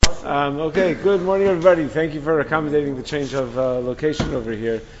Okay, good morning, everybody. Thank you for accommodating the change of location over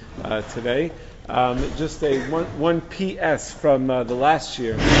here today. Just a one PS from the last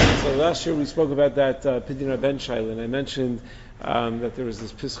year. So last year we spoke about that Pidyon Ben Shaila, and I mentioned that there was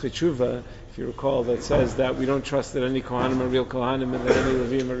this Pischei Tshuva, if you recall, that says that we don't trust that any Kohanim are real Kohanim and that any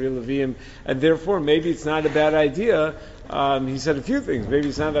Levim are real Levim, and therefore maybe it's not a bad idea. He said a few things. Maybe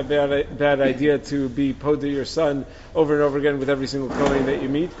it's not a bad idea to be poda your son over and over again with every single Kohen that you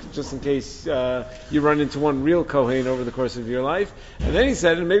meet, just in case you run into one real Kohen over the course of your life. And then he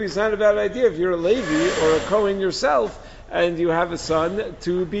said, and maybe it's not a bad idea if you're a Levi or a Kohen yourself, and you have a son,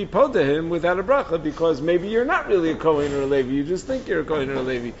 to be poda him without a bracha, because maybe you're not really a Kohen or a Levi, you just think you're a Kohen or a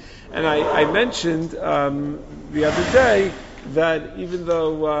Levi. And I mentioned the other day that even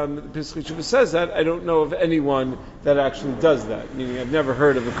though the Pischei Tshuva says that, I don't know of anyone that actually does that. Meaning, I've never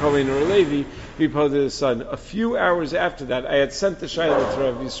heard of a Kohen or a Levi be poda his son. A few hours after that, I had sent the Shaila to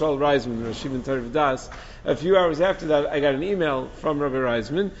Rav Yisrael Reisman, Rosh Yeshiva Torah Das. A few hours after that, I got an email from Rabbi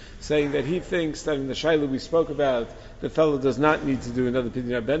Reisman saying that he thinks that in the Shaila we spoke about, the fellow does not need to do another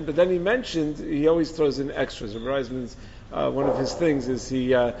Pidyon Ben. But then he mentioned he always throws in extras. Rabbi Reisman's one of his things is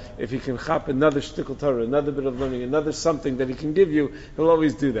if he can chop another shtickle Torah, another bit of learning, another something that he can give you, he'll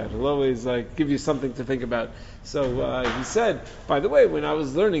always do that. He'll always give you something to think about. So he said, by the way, when I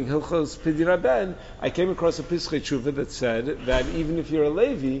was learning Hilchos Pidyon Ben, I came across a Pischei Tshuva that said that even if you're a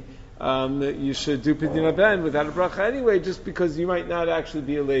Levi, you should do Pidyon Ben without a bracha anyway, just because you might not actually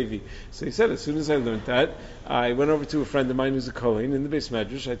be a Levi. So he said, as soon as I learned that, I went over to a friend of mine who's a Kohen in the Beis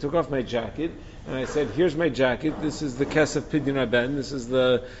Medrash. I took off my jacket and I said, "Here's my jacket. This is the kesef Pidyon Ben. This is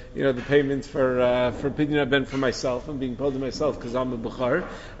the payment for Pidyon Ben for myself. I'm being paid to myself because I'm a Bukhar."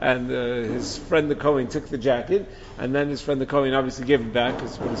 And his friend the Kohen took the jacket, and then his friend the Kohen obviously gave it back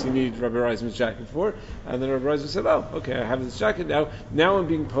because what does he need Rabbi Reisman's jacket for? And then Rabbi Reisman said, "Oh, okay, I have this jacket now. Now I'm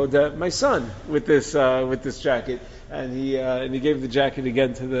being paid to my son with this jacket." And he gave the jacket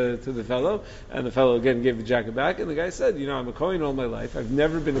again to the fellow, and the fellow again gave the jacket back. And the guy said, "I'm a Kohen all my life. I've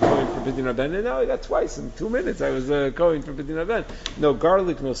never been a Kohen for Pidyon Ben, and now I got twice in 2 minutes. I was a Kohen for Pidyon Ben. No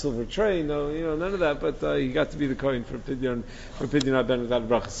garlic, no silver tray, no none of that. But he got to be the Kohen for Pidyon Ben without a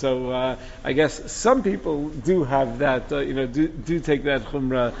bracha." So I guess some people do have that, do take that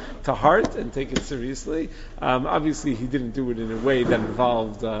chumrah to heart and take it seriously. Obviously, he didn't do it in a way that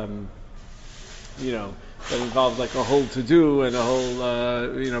involved, like a whole to-do and a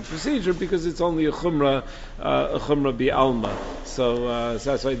whole, procedure, because it's only a chumrah bi'alma. So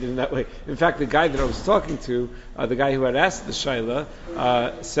that's why I did it that way. In fact, the guy that I was talking to, the guy who had asked the Shaila,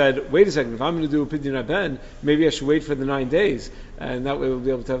 said, "Wait a second, if I'm going to do a Pidyon Ben, maybe I should wait for the 9 days, and that way we'll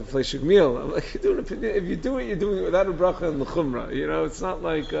be able to have a fleshig meal." I'm like, if you do it, you're doing it without a bracha and the chumrah. It's not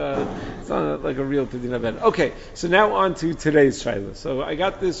like a real Pidyon Ben. Okay, so now on to today's Shaila. So I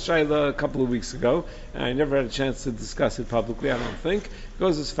got this Shaila a couple of weeks ago, and I never had a chance to discuss it publicly, I don't think. It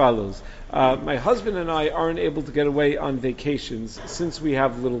goes as follows. My husband and I aren't able to get away on vacations since we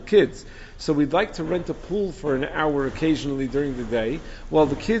have little kids. So we'd like to rent a pool for an hour occasionally during the day while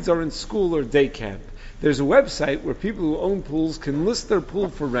the kids are in school or day camp. There's a website where people who own pools can list their pool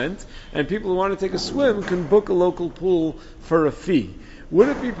for rent, and people who want to take a swim can book a local pool for a fee. Would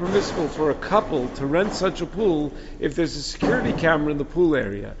it be permissible for a couple to rent such a pool if there's a security camera in the pool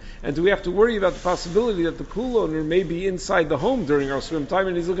area? And do we have to worry about the possibility that the pool owner may be inside the home during our swim time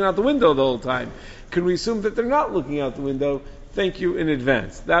and he's looking out the window the whole time? Can we assume that they're not looking out the window? Thank you in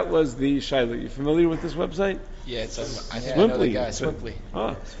advance. That was the Shaila. You familiar with this website? Yeah, it's I know the guy, Swimply.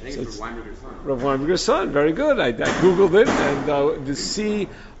 I think it's Rav Weinberger's son. Very good. I Googled it, and the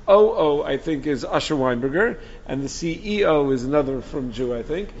COO, I think, is Usher Weinberger, and the CEO is another from Jew, I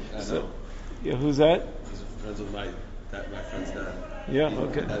think. Yeah, who's that? He's friends with my friend's dad. Yeah,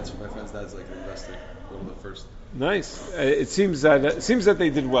 okay. My friend's dad's like an investor, one of the first. Nice. It seems that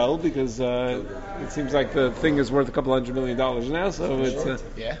they did well, because it seems like the thing is worth $200 million now. So it's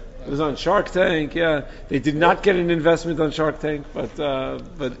yeah. It was on Shark Tank. Yeah, they did not get an investment on Shark Tank, but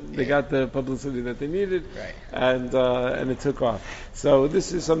they got the publicity that they needed, right. And it took off. So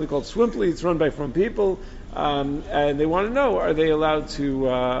this is something called Swimply. It's run by From People, and they want to know: are they allowed to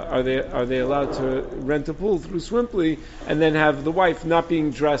rent a pool through Swimply and then have the wife not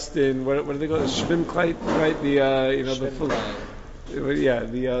being dressed in what do they call it, schwimmkleid, right? The full.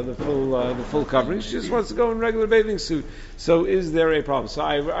 The full covering. She just wants to go in regular bathing suit. So is there a problem? So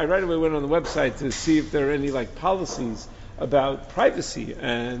I right away went on the website to see if there are any policies about privacy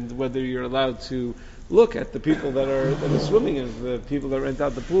and whether you're allowed to look at the people that are swimming, and if the people that rent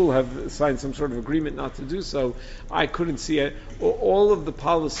out the pool have signed some sort of agreement not to do so. I couldn't see it. All of the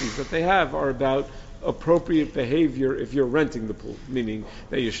policies that they have are about appropriate behavior if you're renting the pool, meaning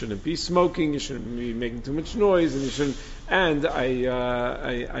that you shouldn't be smoking, you shouldn't be making too much noise, and you shouldn't. And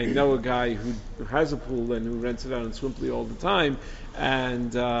I know a guy who has a pool and who rents it out in Swimply all the time,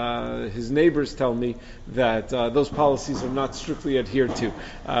 and his neighbors tell me that those policies are not strictly adhered to.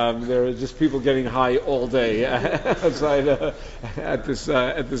 There are just people getting high all day outside at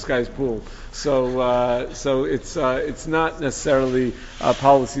this guy's pool. So it's not necessarily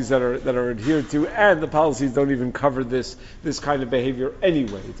policies that are adhered to, and the policies don't even cover this kind of behavior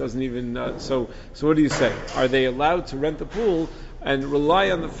anyway. It doesn't even. So what do you say? Are they allowed to rent the pool and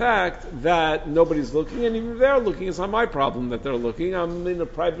rely on the fact that nobody's looking, and even if they're looking, it's not my problem that they're looking. I'm in a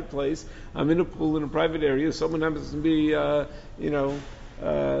private place. I'm in a pool in a private area. Someone happens to be,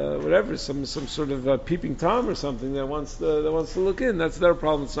 whatever, some sort of peeping tom or something that wants to look in. That's their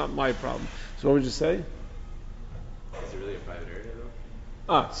problem. It's not my problem. So what would you say? Is it really a private area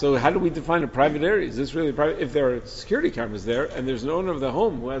though? So how do we define a private area? Is this really private? If there are security cameras there, and there's an owner of the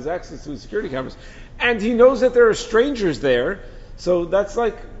home who has access to the security cameras, and he knows that there are strangers there, so that's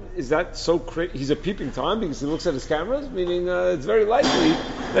like, is that so crazy? He's a peeping Tom because he looks at his cameras? Meaning it's very likely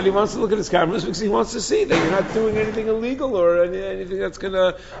that he wants to look at his cameras because he wants to see that you're not doing anything illegal or anything that's going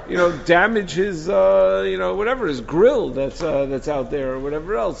to, damage his, whatever, his grill that's out there or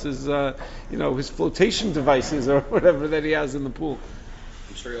whatever else, his flotation devices or whatever that he has in the pool.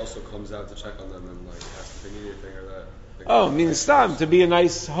 I'm sure he also comes out to check on them and asks if they need anything or that. Stam, to be a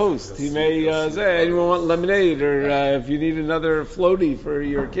nice host. He may say, anyone want lemonade, or if you need another floaty for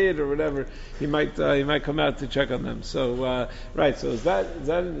your kid or whatever, he might come out to check on them. So, right, so is that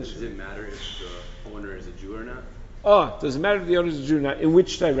an issue? Does it matter if the owner is a Jew or not? Does it matter if the owner is a Jew or not? In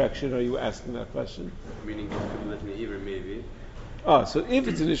which direction are you asking that question? Meaning if it's Lifnei Iver, maybe. So if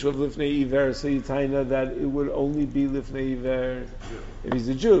it's an issue of Lifnei Iver, so you taina that it would only be Lifnei Iver if he's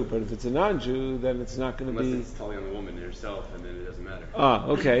a Jew, but if it's a non-Jew, then it's not going to be. Unless it's telling on the woman herself, and then it doesn't matter.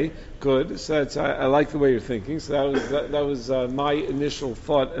 Okay, good. So I like the way you're thinking. So that was my initial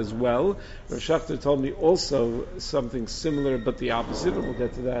thought as well. Rav Schachter told me also something similar, but the opposite. And we'll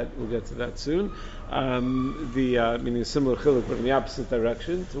get to that. We'll get to that soon. Meaning a similar chiluk, but in the opposite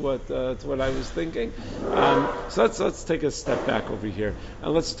direction to what I was thinking. So let's take a step back over here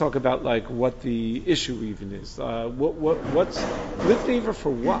and let's talk about what the issue even is. What's Lifnei Iver for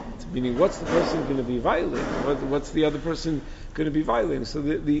what? Meaning, what's the person going to be violating? What's the other person going to be violating? So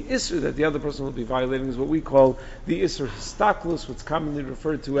the issur that the other person will be violating is what we call the issur histaklus, what's commonly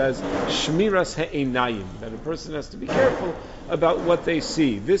referred to as shmiras ha'einayim, that a person has to be careful about what they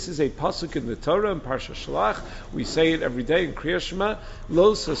see. This is a pasuk in the Torah in Parsha Shalach. We say it every day in Kriya Shema,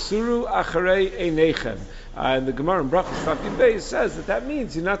 Lo sasuru acharei einechem. And the Gemara in Brachos Tafim Beis says that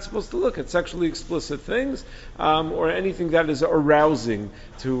means you're not supposed to look at sexually explicit things or anything that is arousing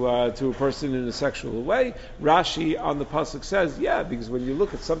to a person in a sexual way. Rashi on the pasuk says, because when you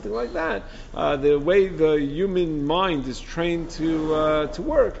look at something like that, the way the human mind is trained to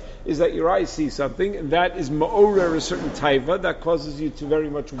work is that your eyes see something, and that is ma'orer, a certain taiva that causes you to very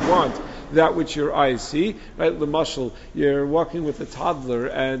much want that which your eyes see. Right, l'mashal, you're walking with a toddler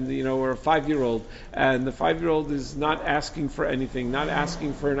and or a 5-year-old, and the 5-year-old is not asking for anything, not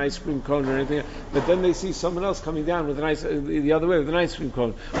asking for an ice cream cone or anything, but then they see someone else coming down with the other way with an ice cream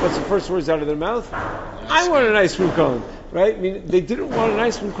cone. What's the first words out of their mouth? I want an ice cream cone. Right? I mean, they didn't want an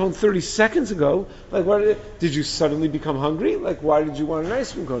ice cream cone 30 seconds ago. Did you suddenly become hungry? Why did you want an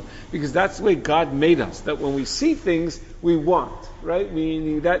ice cream cone? Because that's the way God made us. That when we see things, we want. Right?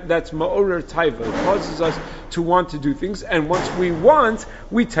 Meaning that's ma'orer taiva. It causes us to want to do things. And once we want,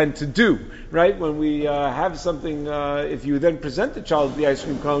 we tend to do. Right? When we have something, if you then present the child the ice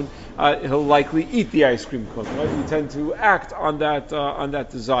cream cone, he'll likely eat the ice cream cone. Right? We tend to act on that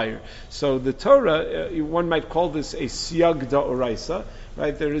desire. So the Torah, one might call this a siyag da'oraisa.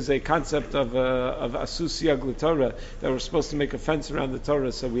 Right, there is a concept of asus siyag l'Torah that we're supposed to make a fence around the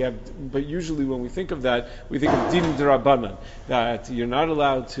Torah. So we have, but usually when we think of that, we think of din d'Rabbanan, that you're not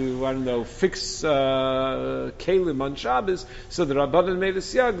allowed to, fix kelim on Shabbos. So the Rabbanan made a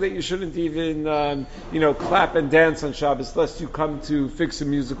siyag that you shouldn't even, clap and dance on Shabbos lest you come to fix a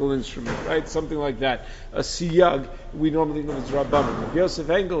musical instrument. Right, something like that. A siyag we normally know as Rabbanan. Yosef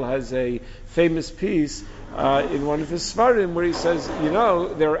Engel has a famous piece in one of his svarim where he says,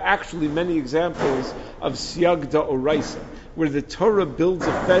 there are actually many examples of siyag da'oraisa, where the Torah builds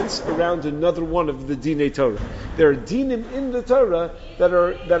a fence around another one of the dinei Torah. There are dinim in the Torah that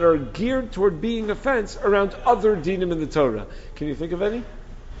are geared toward being a fence around other dinim in the Torah. Can you think of any?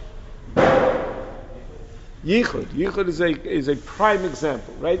 Yichud. Yichud is a prime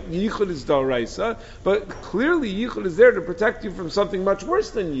example, right? Yichud is da'oraisa, but clearly Yichud is there to protect you from something much worse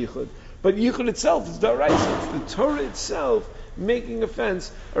than Yichud. But yichud itself is da'oraisa. It's the Torah itself making a fence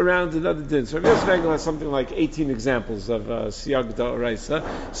around another din. So Rav Yosef has something like 18 examples of siyag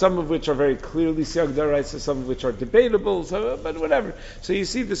da'oraisa, some of which are very clearly siyag da'oraisa, some of which are debatable, but whatever. So you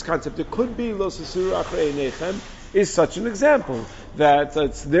see this concept. It could be lo sasuru achrei einechem is such an example that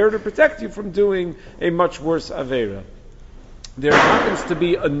it's there to protect you from doing a much worse avera. There happens to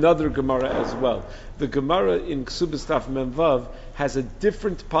be another Gemara as well. The Gemara in Ksubas Taf Mem Vav has a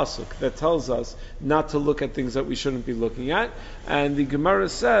different pasuk that tells us not to look at things that we shouldn't be looking at, and the Gemara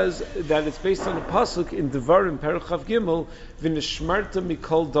says that it's based on a pasuk in Devarim Perek Chav Gimel, V'nishmarta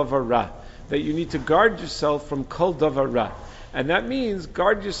mikol davar ra, that you need to guard yourself from kol davar ra. And that means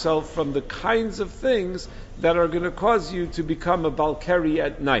guard yourself from the kinds of things that are going to cause you to become a balkari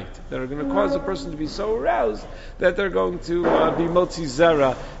at night, that are going to cause a person to be so aroused that they're going to be motzi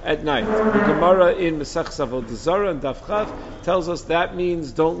zera at night. The Gemara in Mesach Avodah Zarah and Daf Chav tells us that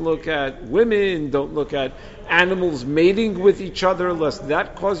means don't look at women, don't look at animals mating with each other, lest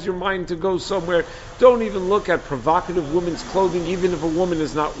that cause your mind to go somewhere. Don't even look at provocative women's clothing, even if a woman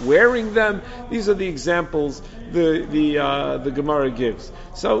is not wearing them. These are the examples the Gemara gives.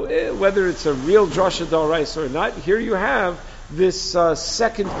 So whether it's a real drasha d'oraisa or not, here you have this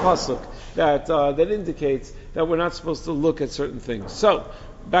second pasuk that indicates that we're not supposed to look at certain things. So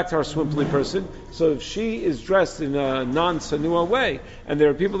back to our swimply person. So if she is dressed in a non-sanua way, and there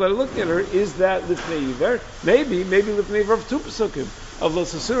are people that are looking at her, is that lifnei iver? Maybe lifnei iver of two pesukim of lo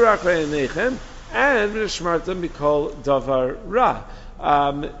sasur achrei einechem and v'nishmarta mikol davar ra.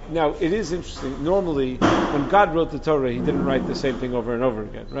 Now, it is interesting. Normally, when God wrote the Torah, He didn't write the same thing over and over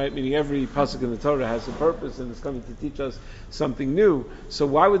again, right? Meaning every pasuk in the Torah has a purpose and is coming to teach us something new. So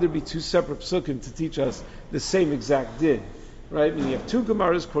why would there be two separate pasukim to teach us the same exact din? Right? Meaning you have two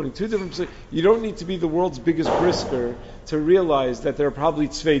Gemaras quoting two different pasukim. You don't need to be the world's biggest brisker to realize that there are probably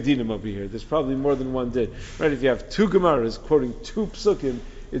tzvei dinim over here. There's probably more than one din. Right? If you have two Gemaras quoting two pasukim,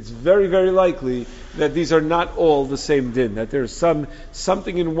 it's very, very likely that these are not all the same din, that there's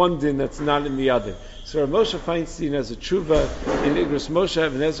something in one din that's not in the other. So Rav Moshe Feinstein has a tshuva in Igros Moshe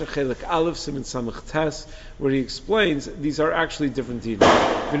Even Ezer Chelik Aleph Siman Samach Tes, where he explains these are actually different dinim.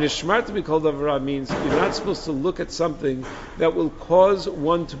 V'nishmarta mikol davara means you're not supposed to look at something that will cause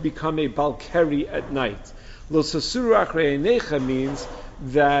one to become a balkeri at night. Lo sasuru achrei einecha means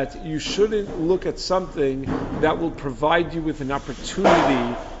that you shouldn't look at something that will provide you with an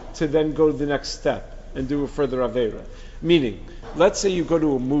opportunity to then go to the next step and do a further avera. Meaning, let's say you go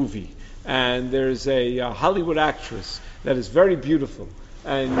to a movie and there's a Hollywood actress that is very beautiful,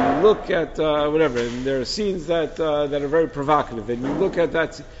 and you look at whatever, and there are scenes that are very provocative, and you look at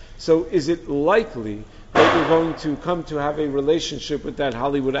that. So is it likely that you're going to come to have a relationship with that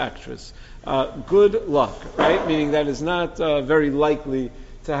Hollywood actress? Good luck, right? Meaning that is not very likely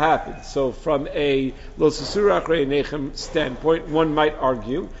to happen. So from a lo sasur achrei einechem standpoint, one might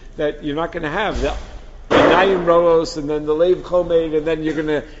argue that you're not going to have the Nayim Roos and then the Leiv Chomeid and then you're going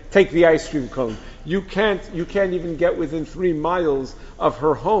to take the ice cream cone. You can't even get within 3 miles of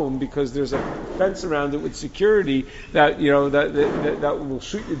her home because there's a fence around it with security that that will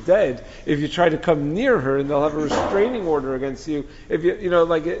shoot you dead if you try to come near her, and they'll have a restraining order against you if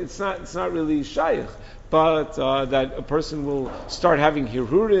it's not really shaykh. But that a person will start having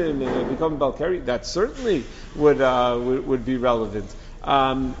hirurim and become balkari, that certainly would be relevant.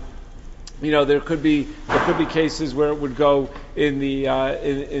 There could be cases where it would go in the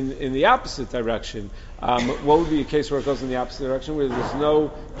opposite direction. What would be a case where it goes in the opposite direction, where there's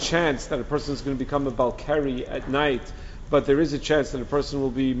no chance that a person is going to become a balkari at night, but there is a chance that a person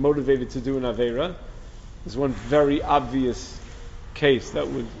will be motivated to do an avera? There's one very obvious case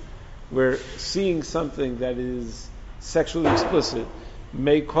where seeing something that is sexually explicit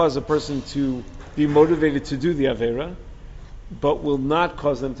may cause a person to be motivated to do the avera, but will not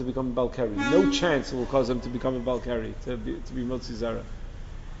cause them to become a balkari. No chance it will cause them to become a balkari, to be motzi zara.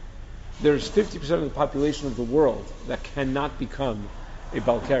 There's 50% of the population of the world that cannot become a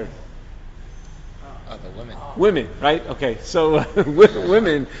balkari. The women. Women, right? Okay, so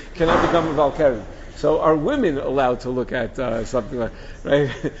women cannot become a balkari. So are women allowed to look at something like,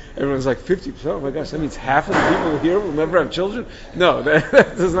 right? Everyone's like 50%. Oh my gosh, that means half of the people here will never have children? No, that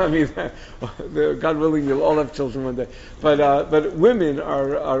does not mean that. God willing, you'll all have children one day. But women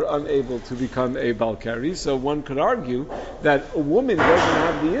are unable to become a balkari. So one could argue that a woman doesn't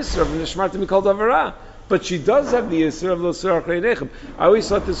have the yisra of nishmarta mikol davara, but she does have the yisra of lo sasur achrei einechem. I always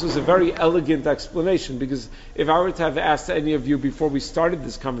thought this was a very elegant explanation, because if I were to have asked any of you before we started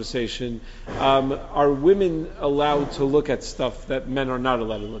this conversation, are women allowed to look at stuff that men are not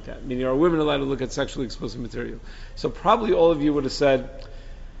allowed to look at? Meaning, are women allowed to look at sexually explicit material? So probably all of you would have said,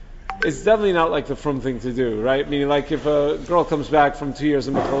 it's definitely not like the frum thing to do, right? Meaning, like if a girl comes back from 2 years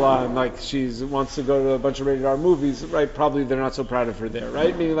in Mechala and like wants to go to a bunch of rated R movies, right? Probably they're not so proud of her there,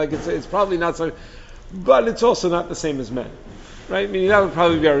 right? Meaning, like it's probably not so, but it's also not the same as men, right? Meaning that would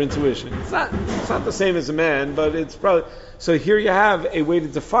probably be our intuition. It's not the same as a man, but it's probably so. Here you have a way to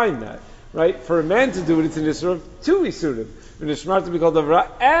define that, right? For a man to do it, it's an issur of 2 isurim. And it's smart to be called avra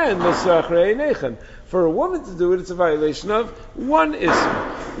and Masach Re'einechem. For a woman to do it, it's a violation of 1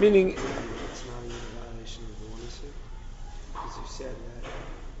 issur. Meaning, it's not even a violation of the 1 issur, because you said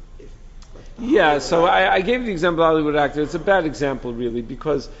that if. yeah. So I gave the example of Hollywood actor. It's a bad example, really,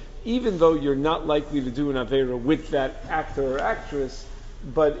 because even though you're not likely to do an avera with that actor or actress,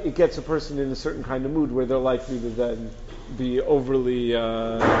 but it gets a person in a certain kind of mood where they're likely to then be overly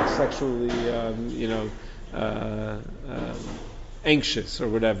sexually, anxious or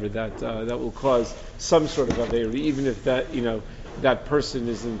whatever that will cause some sort of avera, even if that person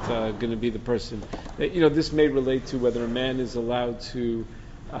isn't going to be the person. This may relate to whether a man is allowed to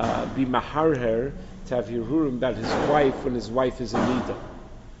be maharher, to have hirhurim about his wife when his wife is in nida,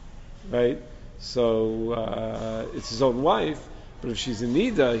 right? So it's his own wife, but if she's in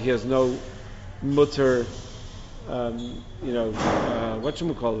nida, he has no mutter.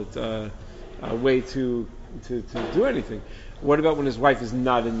 Way to do anything. What about when his wife is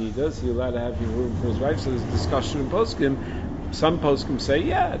not in nida? Is he allowed to have room for his wife? So there's a discussion in poskim. Some poskim say,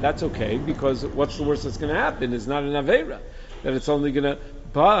 yeah, that's okay, because what's the worst that's going to happen? It's not an avera. That it's only going to.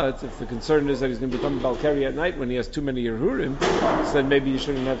 But if the concern is that he's going to become a balkari at night when he has too many yerurim, so then maybe you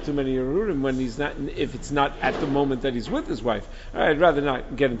shouldn't have too many yerurim when he's not. If it's not at the moment that he's with his wife. I'd rather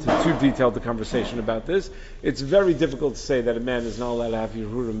not get into too detailed a conversation about this. It's very difficult to say that a man is not allowed to have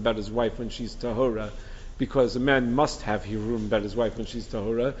yerurim about his wife when she's tahora, because a man must have hirum about his wife when she's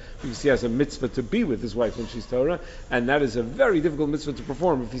tahora, because he has a mitzvah to be with his wife when she's tahora, and that is a very difficult mitzvah to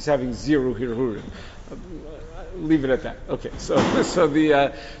perform if he's having 0 hirurim. Leave it at that. Okay, so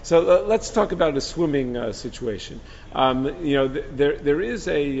let's talk about a swimming situation. There is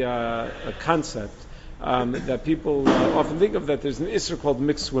a concept that people often think of, that there's an issur called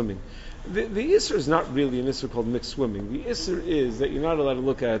mixed swimming. The issur is not really an issur called mixed swimming. The issur is that you're not allowed to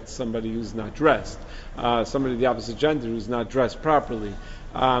look at somebody who's not dressed, somebody of the opposite gender who's not dressed properly.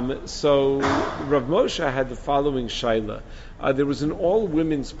 So Rav Moshe had the following shaila. There was an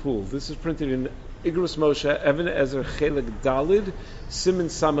all-women's pool. This is printed in Igros Moshe, Even Ezer Chelik Dalid, Siman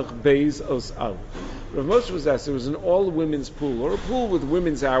Samach Beis Os Al. Rav Moshe was asked, there was an all-women's pool, or a pool with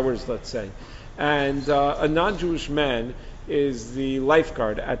women's hours, let's say, and a non-Jewish man is the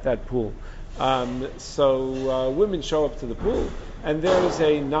lifeguard at that pool. So women show up to the pool, and there is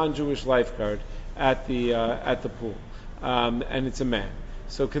a non-Jewish lifeguard at the pool, and it's a man.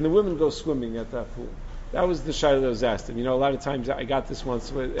 So can the women go swimming at that pool? That was the shaila that was asked him. A lot of times I got this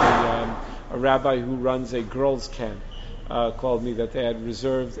once with a rabbi who runs a girls' camp called me that they had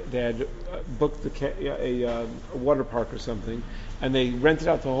booked a water park or something, and they rented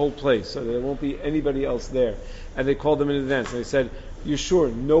out the whole place so there won't be anybody else there. And they called them in advance and they said, "You're sure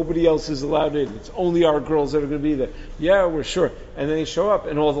nobody else is allowed in? It's only our girls that are going to be there." "Yeah, we're sure." And then they show up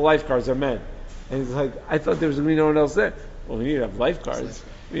and all the lifeguards are men. And he's like, "I thought there was going to be no one else there." "Well, we need to have lifeguards."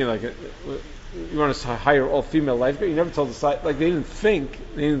 You want us to hire all female lifeguards? You never told us, they didn't think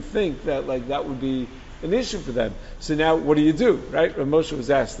that that would be an issue for them. So now what do you do, right? Rav Moshe was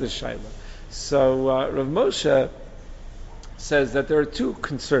asked this shaila. So Rav Moshe says that there are 2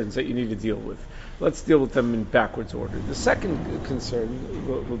 concerns that you need to deal with. Let's deal with them in backwards order. The second concern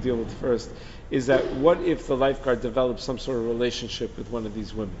we'll deal with first is that what if the lifeguard develops some sort of relationship with one of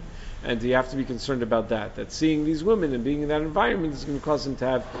these women? And you have to be concerned about that seeing these women and being in that environment is going to cause him to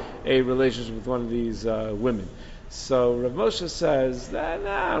have a relationship with one of these women. So Rav Moshe says that,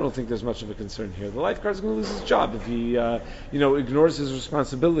 I don't think there's much of a concern here. The lifeguard's going to lose his job if he, ignores his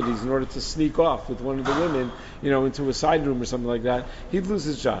responsibilities in order to sneak off with one of the women, into a side room or something like that. He'd lose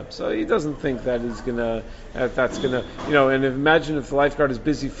his job. So he doesn't think that he's that's gonna, and imagine if the lifeguard is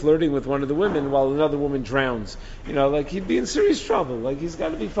busy flirting with one of the women while another woman drowns. He'd be in serious trouble. He's got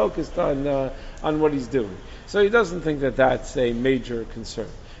to be focused on what he's doing. So he doesn't think that that's a major concern.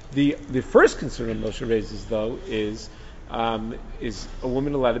 The first concern that Moshe raises, though, is a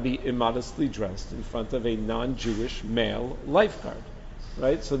woman allowed to be immodestly dressed in front of a non-Jewish male lifeguard,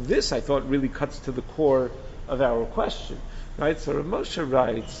 right? So this, I thought, really cuts to the core of our question, right? So Rav Moshe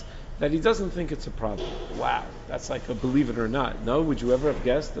writes that he doesn't think it's a problem. Wow, that's like a believe it or not. No, would you ever have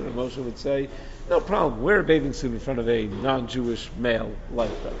guessed that Rav Moshe would say, no problem, wear a bathing suit in front of a non-Jewish male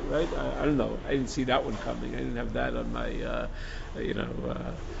lifeguard, right? I don't know. I didn't see that one coming. I didn't have that on my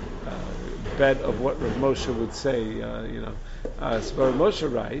bet of what Rav Moshe would say. So Rav Moshe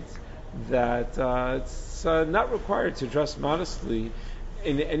writes that it's not required to dress modestly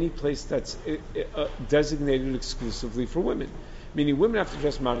in any place that's designated exclusively for women. Meaning women have to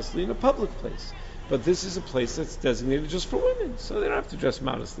dress modestly in a public place. But this is a place that's designated just for women, so they don't have to dress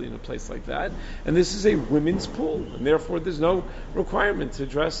modestly in a place like that. And this is a women's pool, and therefore there's no requirement to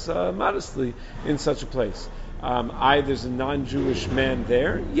dress modestly in such a place. There's a non-Jewish man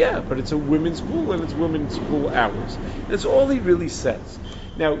there, yeah, but it's a women's pool, and it's women's pool hours. That's all he really says.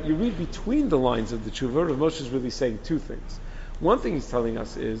 Now, you read between the lines of the tshuva, Rav Moshe is really saying two things. One thing he's telling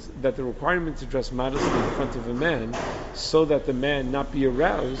us is that the requirement to dress modestly in front of a man so that the man not be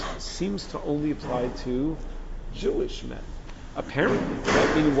aroused seems to only apply to Jewish men. Apparently.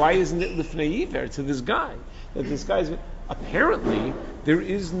 I mean, why isn't it lifnei iver to this guy? That this guy's... Apparently, there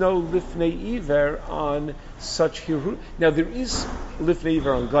is no lifnei iver on such hirur. Now, there is lifnei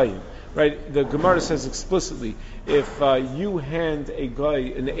iver on goyim. Right? The Gemara says explicitly, if you hand a guy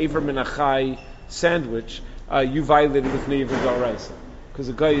an Aver Menachai sandwich, you violated with Neiver Daraisa. Because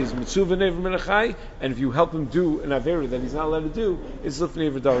the guy is Mitzuva Neiver Menachai, and if you help him do an Avera that he's not allowed to do, it's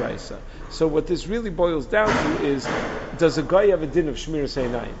Neiver Daraisa. So what this really boils down to is, does a guy have a din of Shmir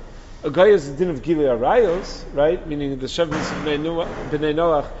Seinayim? A guy has a din of Gilei Arayos, right? Meaning the Shevin B'nai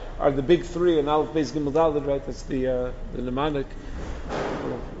Noach are the big three, and Aleph Beis Gimel Daled, right? That's the mnemonic.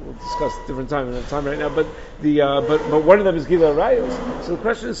 We'll discuss a different time. We don't have time right now, but but one of them is Gilei Arayos. So the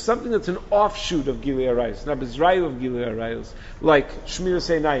question is something that's an offshoot of Gilei Arayos, not Bizrayu of Gilei Arayos, like Shmir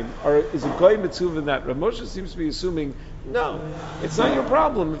Seinayim, or is a guy mitzvah in that? Rav Moshe seems to be assuming no, it's not your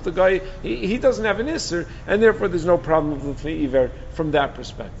problem if the guy he doesn't have an isser, and therefore there's no problem with Lifnei Iver from that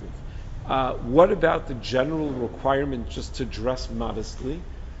perspective. What about the general requirement just to dress modestly?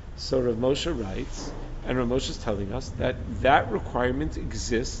 So Rav Moshe writes, and Rav Moshe is telling us that requirement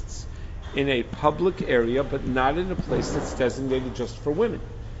exists in a public area, but not in a place that's designated just for women.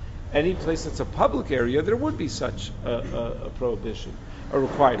 Any place that's a public area, there would be such a prohibition, a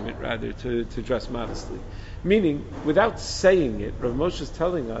requirement rather, to dress modestly. Meaning, without saying it, Rav Moshe is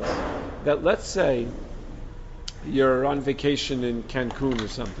telling us that let's say you're on vacation in Cancun or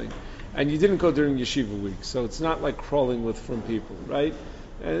something, and you didn't go during yeshiva week, so it's not like crawling with from people, right?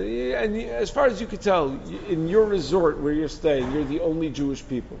 And as far as you could tell, in your resort where you're staying, you're the only Jewish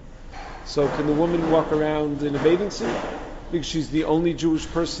people. So can the woman walk around in a bathing suit? Because she's the only Jewish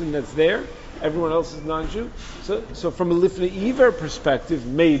person that's there? Everyone else is non-Jew? So from a Lifnei Iver perspective,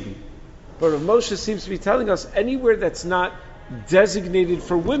 maybe. But Rav Moshe seems to be telling us anywhere that's not designated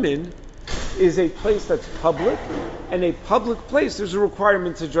for women is a place that's public, and a public place, there's a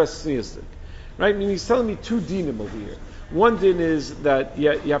requirement to dress tzniusdik. Right? I mean, he's telling me two dinim over here. One din is that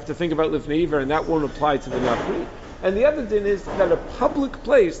you have to think about Lifnei Iver, and that won't apply to the Nachri. And the other din is that a public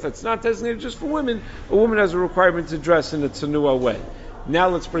place that's not designated just for women, a woman has a requirement to dress in a tsanua way. Now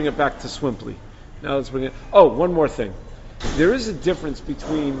let's bring it back to Swimply. One more thing. There is a difference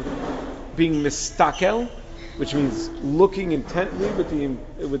between being mistakel, which means looking intently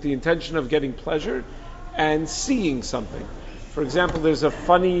with the intention of getting pleasure, and seeing something. For example, there's a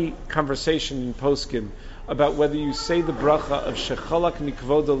funny conversation in Poskim about whether you say the bracha of Shechalak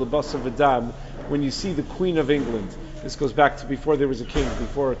Nikvoda Lebasa V'dam when you see the Queen of England. This goes back to before there was a king,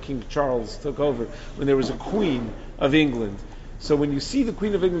 before King Charles took over, when there was a Queen of England. So when you see the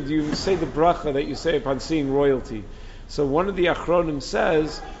Queen of England, you say the bracha that you say upon seeing royalty. So one of the Achronim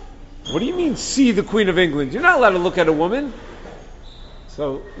says, what do you mean, see the Queen of England? You're not allowed to look at a woman.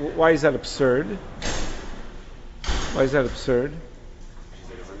 So why is that absurd? Why is that absurd?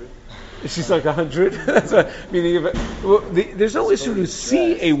 She's like 100. That's what, meaning, there's no issue to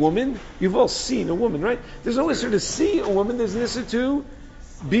see a woman. You've all seen a woman, right? There's no issue to see a woman. There's an issue to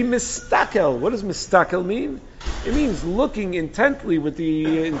be mistakel. What does mistakel mean? It means looking intently with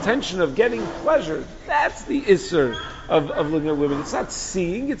the intention of getting pleasure. That's the isser of looking at women. It's not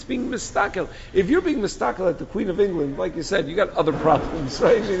seeing, it's being mistakel. If you're being mistakel at the Queen of England, like you said, you got other problems,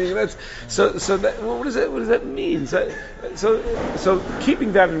 right? Meaning that's what does that mean? So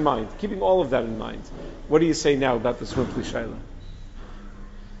keeping that in mind, keeping all of that in mind, what do you say now about the Swimply Shaila?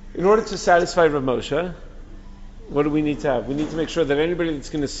 In order to satisfy Rav Moshe, what do we need to have? We need to make sure that anybody that's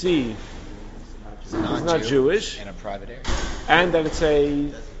going to see is not Jewish, in a private area, and that it's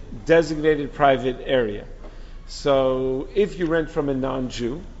a designated private area. So if you rent from a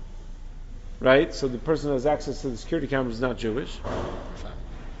non-Jew, right? So the person who has access to the security camera is not Jewish,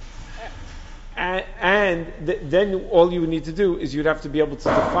 then all you would need to do is you'd have to be able to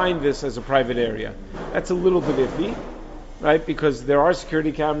define this as a private area. That's a little bit iffy, right? Because there are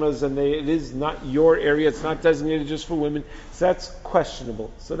security cameras and it is not your area, it's not designated just for women, so that's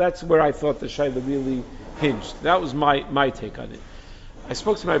questionable. So that's where I thought the Shaila really hinged. That was my take on it. I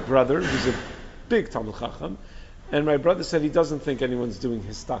spoke to my brother, who's a big Talmud Chacham, and my brother said he doesn't think anyone's doing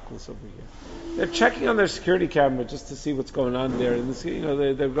his stockness over here. They're checking on their security camera just to see what's going on there, and this,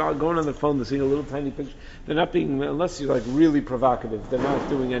 they're going on their phone. They're seeing a little tiny picture. They're not being, unless you're like really provocative, they're not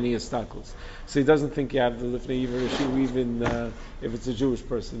doing any histaklos. So he doesn't think you have the lifnei iver issue, even if it's a Jewish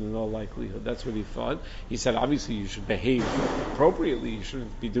person. In all likelihood, that's what he thought. He said, obviously, you should behave appropriately. You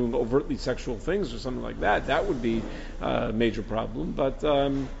shouldn't be doing overtly sexual things or something like that. That would be a major problem. But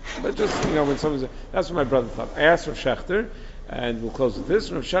just when someone's, that's what my brother thought. I asked Rav Shechter, and we'll close with this.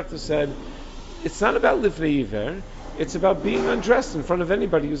 And Rav Shechter said, it's not about lifnei iver. It's about being undressed in front of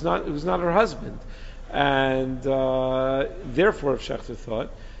anybody who's not her husband. And therefore, Rav Shechter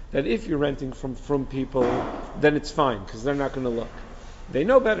thought that if you're renting from people, then it's fine because they're not going to look. They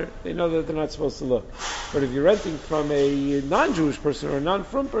know better. They know that they're not supposed to look. But if you're renting from a non-Jewish person or a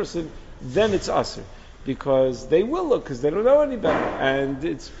non-from person, then it's usher. Because they will look, because they don't know any better.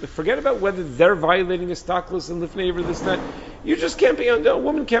 And forget about whether they're violating a stockless and lifnei iver, this and that. You just can't be, a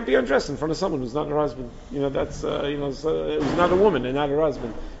woman can't be undressed in front of someone who's not her husband. That's, who's not a woman and not her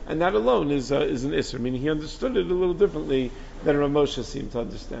husband. And that alone is an isser, meaning he understood it a little differently than Rav Moshe seemed to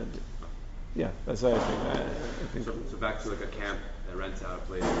understand it. Yeah, that's what I think. So back to like a camp that rents out a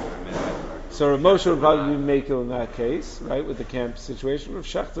place. So Rav Moshe would probably be makel in that case, right, with the camp situation. Rav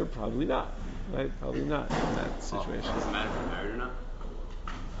Shechter, probably not. Right? Probably not in that situation. Does it matter if they're married or not?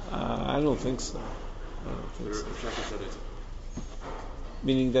 I don't think so.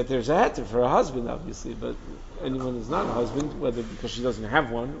 Meaning that there's a heter for a husband, obviously, but anyone who's not a husband, whether because she doesn't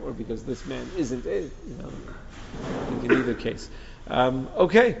have one or because this man isn't it, I think in either case.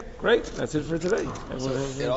 Okay, great. That's it for today.